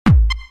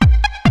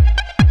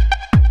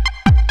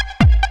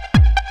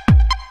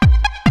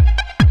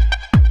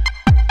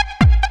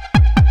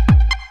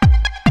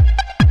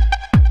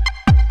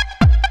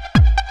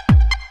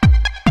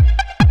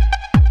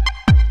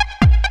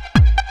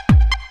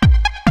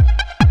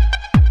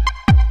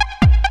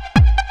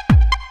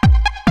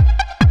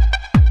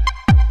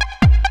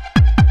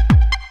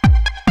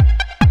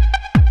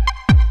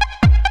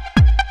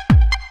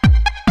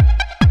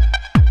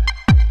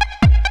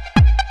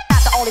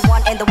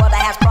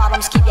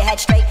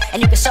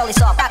and you can slowly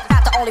solve.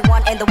 Not the only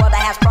one in the world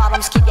that has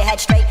problems. Keep your head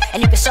straight,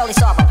 and you can slowly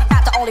solve them.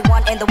 Not the only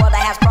one in the world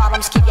that has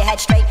problems. Keep your head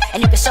straight,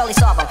 and you can slowly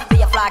solve them.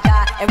 Be a fly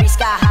guy and reach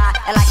sky high,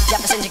 and like the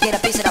Jeffersons, you get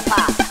a piece of the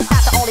pie.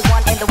 Not the only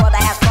one in the world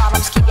that has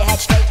problems. Keep your head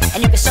straight,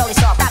 and you can slowly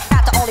solve.